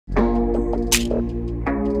Hello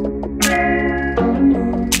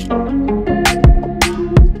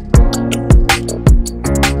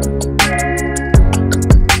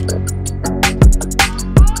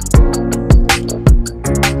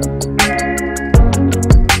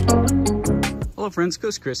friends,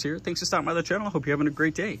 Coastie Chris here. Thanks for stopping by the channel. I hope you're having a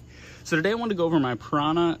great day. So today I want to go over my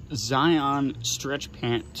PRANA Zion Stretch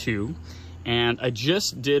Pant 2. And I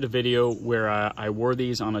just did a video where I wore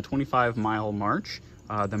these on a 25-mile march,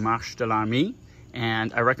 the Marche de l'Ami.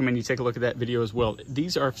 And I recommend you take a look at that video as well.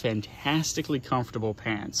 These are fantastically comfortable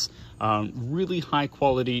pants. Really high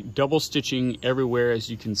quality, double stitching everywhere as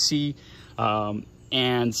you can see.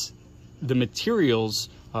 And the materials,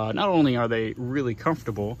 not only are they really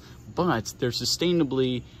comfortable, but they're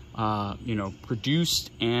sustainably,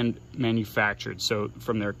 produced and manufactured. So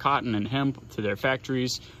from their cotton and hemp to their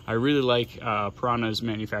factories, I really like PRANA's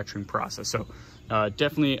manufacturing process. So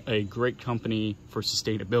definitely a great company for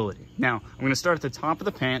sustainability. Now, I'm gonna start at the top of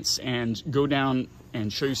the pants and go down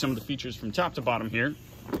and show you some of the features from top to bottom here.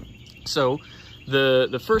 So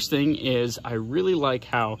the first thing is I really like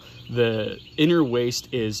how the inner waist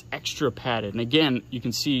is extra padded. And again, you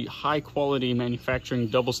can see high quality manufacturing,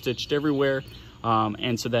 double stitched everywhere.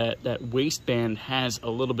 And so that waistband has a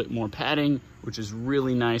little bit more padding, which is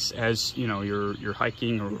really nice as you're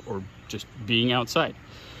hiking or just being outside.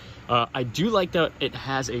 I do like that it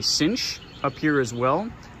has a cinch up here as well.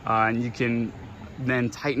 And you can then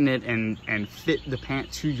tighten it and fit the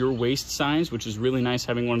pant to your waist size, which is really nice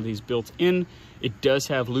having one of these built in. It does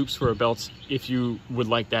have loops for a belt if you would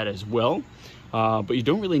like that as well, but you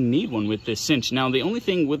don't really need one with this cinch. Now, the only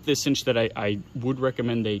thing with this cinch that I would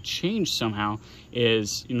recommend they change somehow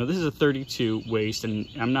is, this is a 32 waist and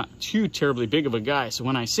I'm not too terribly big of a guy. So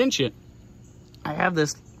when I cinch it, I have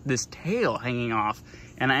this tail hanging off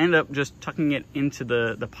and I end up just tucking it into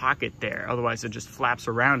the pocket there. Otherwise it just flaps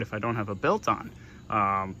around if I don't have a belt on.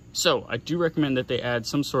 So I do recommend that they add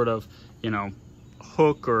some sort of,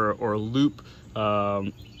 hook or loop,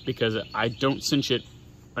 because I don't cinch it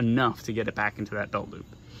enough to get it back into that belt loop.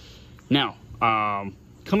 Now,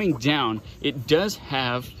 coming down, it does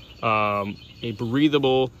have a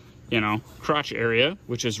breathable, crotch area,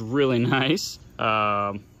 which is really nice.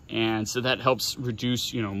 And so that helps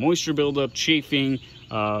reduce, moisture buildup, chafing,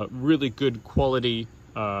 really good quality,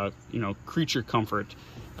 creature comfort,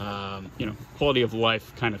 quality of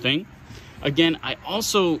life kind of thing. Again, I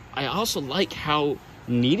also like how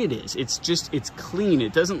neat it is. It's clean.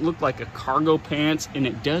 It doesn't look like a cargo pant, and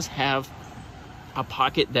it does have a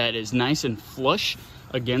pocket that is nice and flush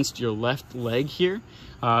against your left leg here.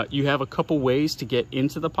 You have a couple ways to get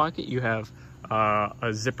into the pocket. You have a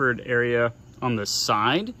zippered area on the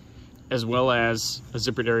side, as well as a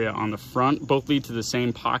zippered area on the front. Both lead to the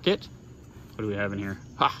same pocket. What do we have in here?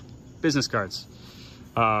 Business cards.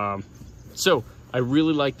 So I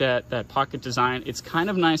really like that pocket design. It's kind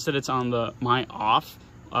of nice that it's on my off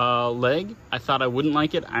leg. I thought I wouldn't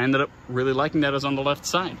like it. I ended up really liking that it's on the left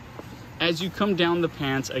side. As you come down the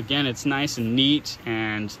pants, again, it's nice and neat,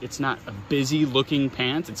 and it's not a busy looking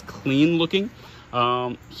pant. It's clean looking.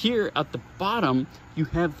 Here at the bottom, you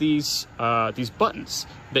have these buttons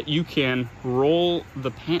that you can roll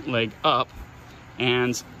the pant leg up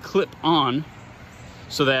and clip on,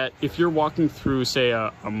 so that if you're walking through, say,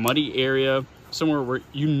 a muddy area, somewhere where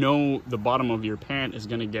the bottom of your pant is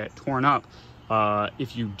going to get torn up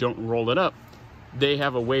if you don't roll it up, they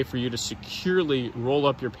have a way for you to securely roll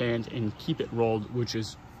up your pant and keep it rolled, which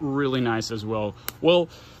is really nice as well. Well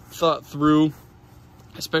thought through,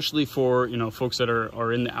 especially for folks that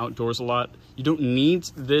are in the outdoors a lot. You don't need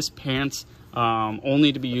this pant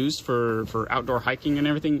only to be used for outdoor hiking and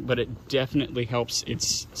everything, but it definitely helps.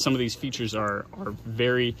 Some of these features are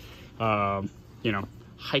very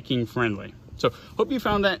hiking friendly. So hope you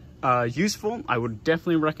found that useful. I would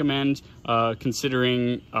definitely recommend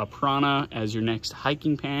considering PRANA as your next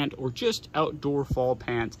hiking pant or just outdoor fall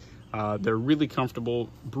pant. They're really comfortable,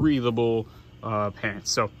 breathable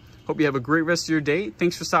pants. So hope you have a great rest of your day.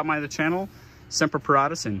 Thanks for stopping by the channel. Semper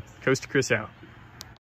Paratus and Coastie Chris out.